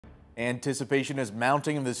Anticipation is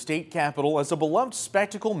mounting in the state capitol as a beloved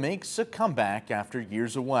spectacle makes a comeback after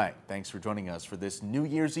years away. Thanks for joining us for this New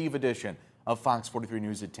Year's Eve edition of Fox 43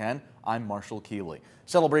 News at 10. I'm Marshall Keeley.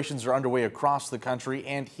 Celebrations are underway across the country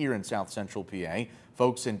and here in South Central PA.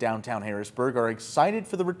 Folks in downtown Harrisburg are excited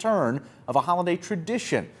for the return of a holiday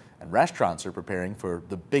tradition, and restaurants are preparing for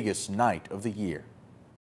the biggest night of the year.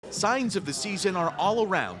 Signs of the season are all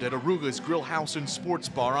around at Arooga's Grill House and Sports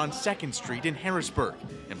Bar on 2nd Street in Harrisburg.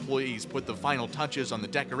 Employees put the final touches on the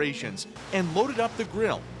decorations and loaded up the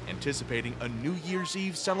grill, anticipating a New Year's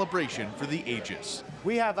Eve celebration for the ages.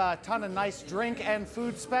 We have a ton of nice drink and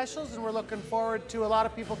food specials, and we're looking forward to a lot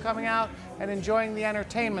of people coming out and enjoying the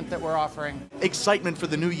entertainment that we're offering. Excitement for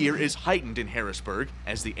the new year is heightened in Harrisburg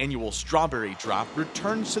as the annual strawberry drop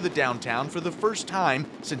returns to the downtown for the first time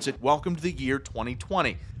since it welcomed the year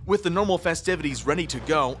 2020. With the normal festivities ready to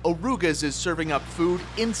go, Arooga's is serving up food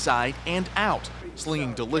inside and out,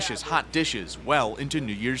 slinging delicious hot dishes well into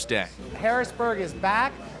New Year's Day. Harrisburg is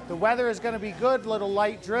back. The weather is going to be good, little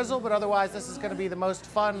light drizzle, but otherwise this is going to be the most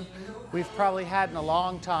fun we've probably had in a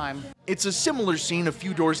long time. It's a similar scene a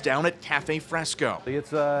few doors down at Cafe Fresco.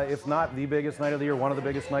 It's, if not the biggest night of the year, one of the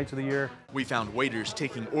biggest nights of the year. We found waiters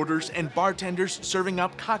taking orders and bartenders serving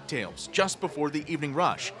up cocktails just before the evening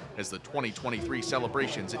rush as the 2023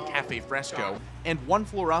 celebrations at Cafe Fresco and one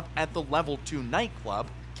floor up at the Level 2 nightclub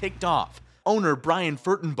kicked off. Owner Brian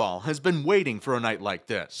Furtenball has been waiting for a night like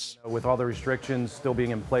this. With all the restrictions still being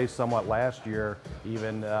in place somewhat last year,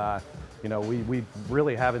 even, we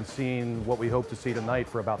really haven't seen what we hope to see tonight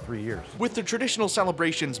for about 3 years. With the traditional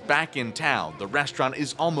celebrations back in town, the restaurant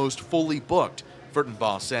is almost fully booked.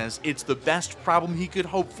 Furtenball says it's the best problem he could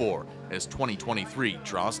hope for as 2023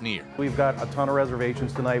 draws near. We've got a ton of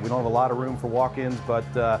reservations tonight. We don't have a lot of room for walk-ins, but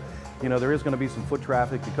there is going to be some foot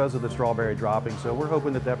traffic because of the strawberry dropping, so we're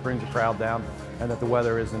hoping that that brings the crowd down and that the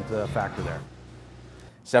weather isn't a factor there.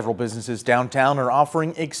 Several businesses downtown are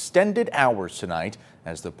offering extended hours tonight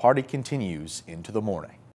as the party continues into the morning.